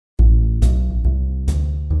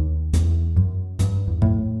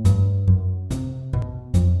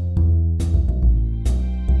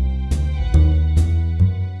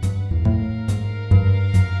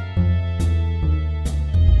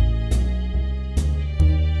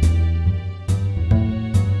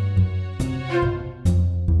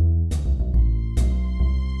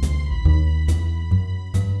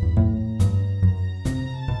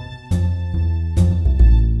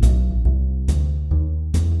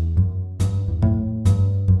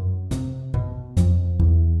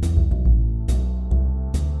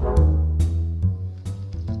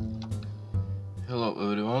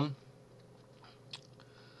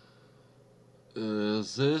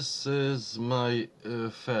This is my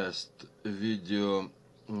first video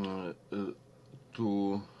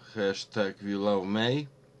to hashtag We Love May,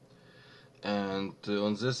 and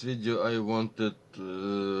on this video I wanted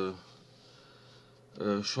to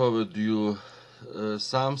show you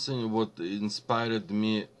something what inspired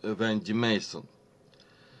me, Wendy Mason.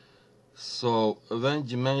 So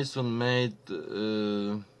Wendy Mason made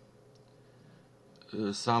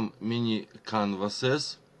some mini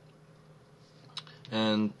canvases,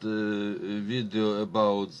 and video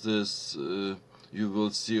about this you will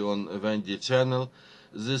see on Wendy channel.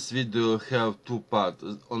 This video have two parts.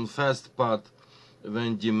 On first part,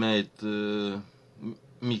 Wendy made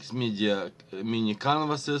mixed media mini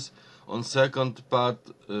canvases. On second part,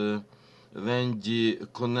 Wendy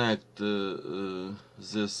connect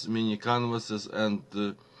this mini canvases and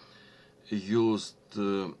used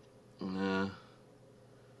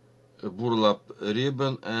burlap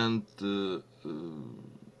ribbon and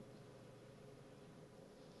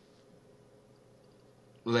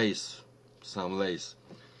lace, some lace.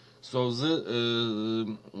 So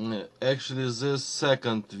actually this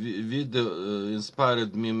second video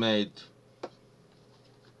inspired me made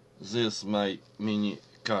this my mini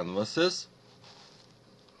canvases,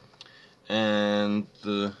 and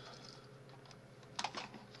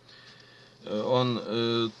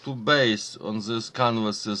on to base on these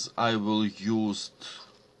canvases I will use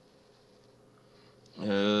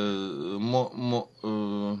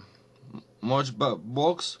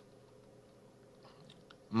matchbox,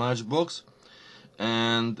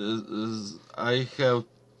 and I have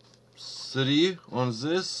 3 on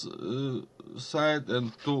this side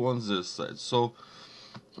and 2 on this side. So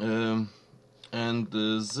and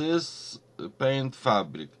this paint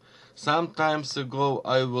fabric. Sometimes ago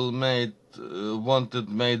I will wanted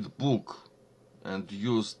made book and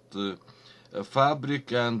used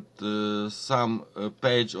fabric and some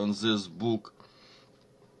page on this book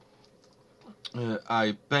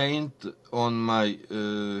I paint on my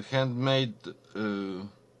handmade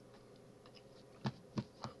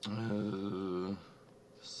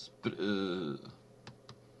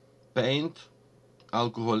paint,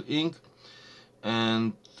 alcohol ink,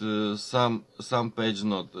 and some page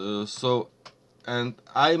note. So, and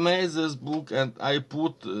I made this book and I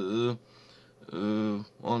put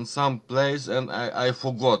on some place, and I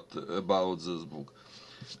forgot about this book.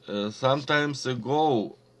 Sometimes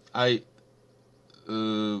ago I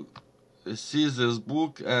see this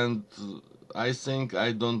book and I think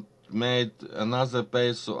I don't made another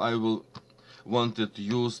page, so I will wanted to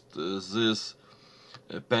use this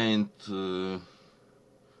paint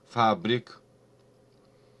fabric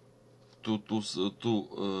to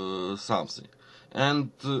something.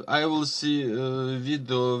 And I will see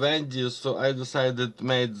video Wendy, so I decided to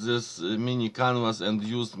make this mini canvas and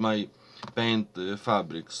used my paint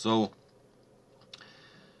fabric. So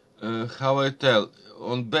how I tell,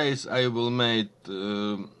 on base I will made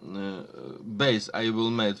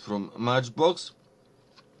from matchbox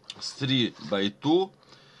 3 by 2,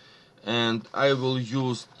 and I will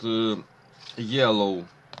use yellow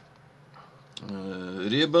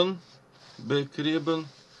ribbon, big ribbon,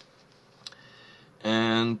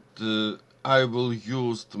 and I will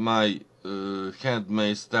use my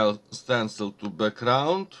handmade stencil to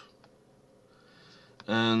background,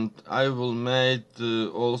 and I will make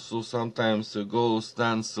also sometimes ago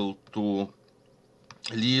stencil to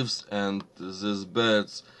leaves and these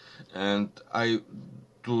birds, and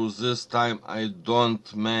this time I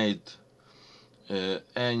don't made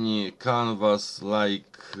any canvas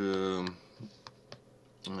like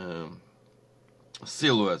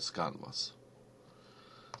silhouettes canvas.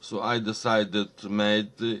 So I decided to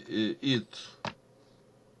make it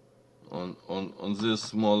on this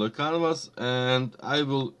smaller canvas, and I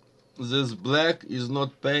will, this black is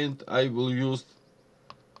not paint, I will use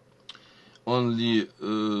only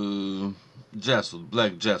gesso,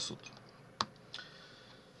 black gesso.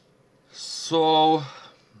 So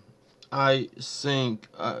I think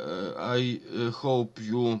I hope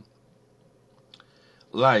you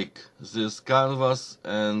like this canvas,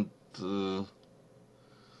 and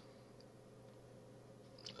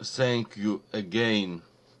thank you again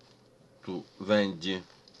to Wendy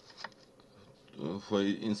for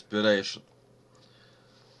inspiration.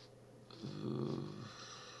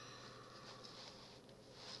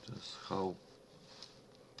 Just how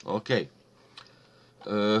okay.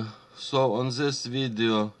 So on this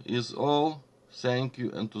video is all. Thank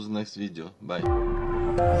you, and to the next video.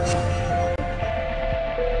 Bye.